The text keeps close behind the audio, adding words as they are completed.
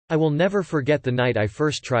I will never forget the night I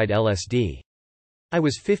first tried LSD. I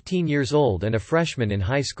was 15 years old and a freshman in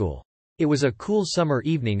high school. It was a cool summer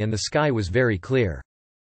evening and the sky was very clear.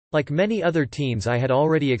 Like many other teens, I had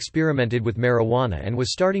already experimented with marijuana and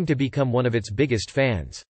was starting to become one of its biggest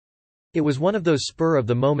fans. It was one of those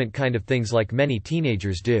spur-of-the-moment kind of things like many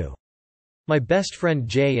teenagers do. My best friend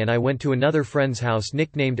Jay and I went to another friend's house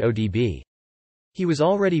nicknamed ODB. He was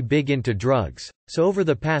already big into drugs, so over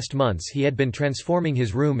the past months he had been transforming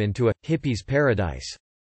his room into a hippie's paradise.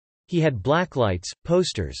 He had blacklights,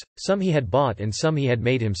 posters, some he had bought and some he had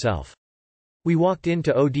made himself. We walked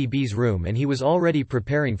into ODB's room and he was already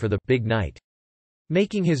preparing for the big night.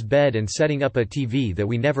 Making his bed and setting up a TV that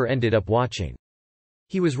we never ended up watching.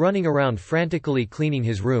 He was running around frantically cleaning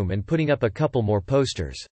his room and putting up a couple more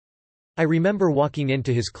posters. I remember walking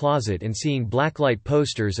into his closet and seeing blacklight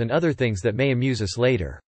posters and other things that may amuse us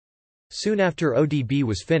later. Soon after ODB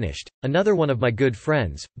was finished, another one of my good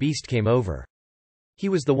friends, Beast, came over. He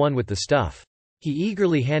was the one with the stuff. He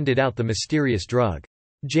eagerly handed out the mysterious drug.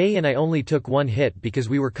 Jay and I only took one hit because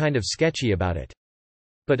we were kind of sketchy about it.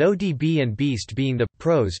 But ODB and Beast, being the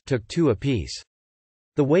pros, took two apiece.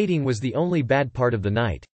 The waiting was the only bad part of the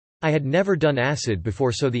night. I had never done acid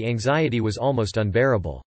before, so the anxiety was almost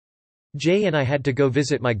unbearable. Jay and I had to go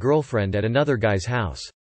visit my girlfriend at another guy's house.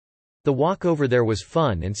 The walk over there was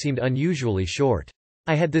fun and seemed unusually short.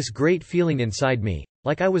 I had this great feeling inside me,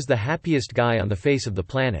 like I was the happiest guy on the face of the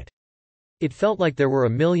planet. It felt like there were a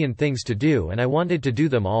million things to do and I wanted to do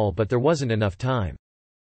them all, but there wasn't enough time.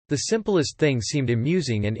 The simplest things seemed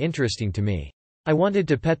amusing and interesting to me. I wanted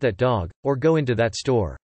to pet that dog, or go into that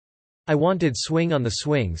store. I wanted swing on the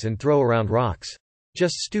swings and throw around rocks.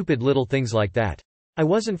 Just stupid little things like that. I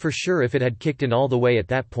wasn't for sure if it had kicked in all the way at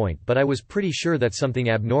that point, but I was pretty sure that something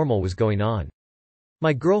abnormal was going on.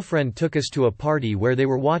 My girlfriend took us to a party where they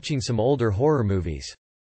were watching some older horror movies.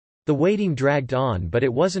 The waiting dragged on, but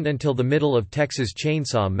it wasn't until the middle of Texas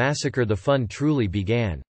Chainsaw Massacre the fun truly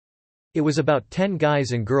began. It was about 10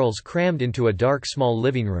 guys and girls crammed into a dark small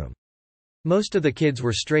living room. Most of the kids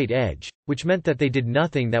were straight edge, which meant that they did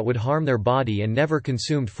nothing that would harm their body and never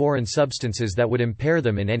consumed foreign substances that would impair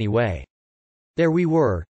them in any way. There we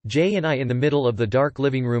were, Jay and I in the middle of the dark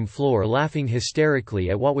living room floor, laughing hysterically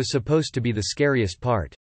at what was supposed to be the scariest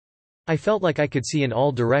part. I felt like I could see in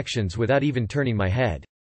all directions without even turning my head.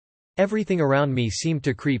 Everything around me seemed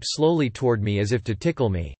to creep slowly toward me as if to tickle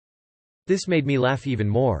me. This made me laugh even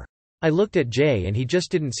more. I looked at Jay and he just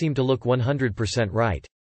didn't seem to look 100% right.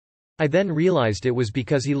 I then realized it was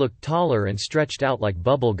because he looked taller and stretched out like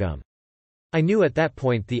bubblegum. I knew at that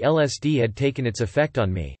point the LSD had taken its effect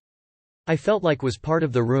on me. I felt like was part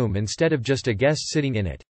of the room instead of just a guest sitting in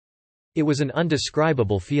it. It was an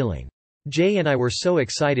undescribable feeling. Jay and I were so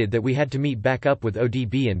excited that we had to meet back up with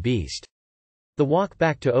ODB and Beast. The walk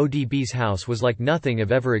back to ODB's house was like nothing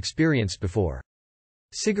I've ever experienced before.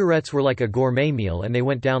 Cigarettes were like a gourmet meal and they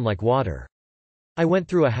went down like water. I went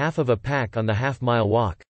through a half of a pack on the half-mile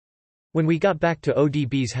walk. When we got back to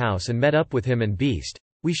ODB's house and met up with him and Beast,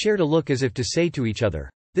 we shared a look as if to say to each other,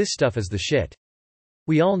 "This stuff is the shit."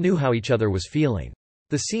 We all knew how each other was feeling.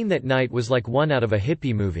 The scene that night was like one out of a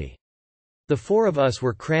hippie movie. The four of us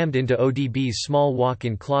were crammed into ODB's small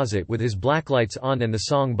walk-in closet with his blacklights on and the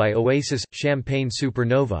song by Oasis, Champagne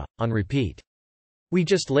Supernova, on repeat. We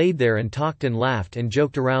just laid there and talked and laughed and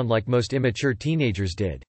joked around like most immature teenagers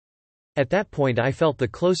did. At that point I felt the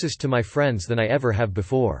closest to my friends than I ever have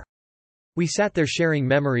before. We sat there sharing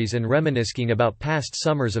memories and reminiscing about past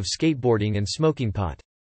summers of skateboarding and smoking pot.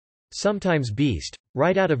 Sometimes Beast,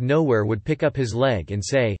 right out of nowhere, would pick up his leg and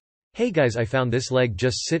say, "Hey guys, I found this leg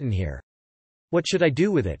just sitting here. What should I do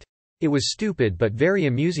with it?" It was stupid but very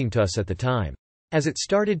amusing to us at the time. As it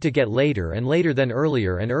started to get later and later, then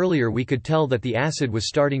earlier and earlier, we could tell that the acid was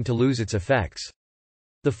starting to lose its effects.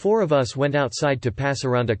 The four of us went outside to pass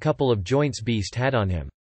around a couple of joints Beast had on him.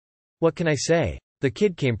 What can I say? The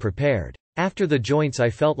kid came prepared. After the joints I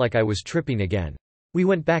felt like I was tripping again. We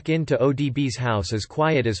went back into ODB's house as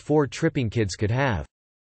quiet as four tripping kids could have.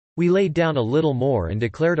 We laid down a little more and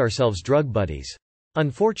declared ourselves drug buddies.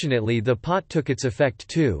 Unfortunately the pot took its effect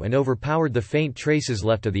too and overpowered the faint traces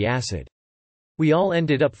left of the acid. We all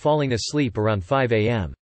ended up falling asleep around 5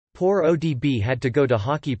 a.m. Poor ODB had to go to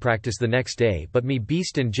hockey practice the next day, but me,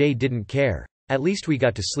 Beast and Jay didn't care. At least we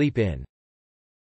got to sleep in.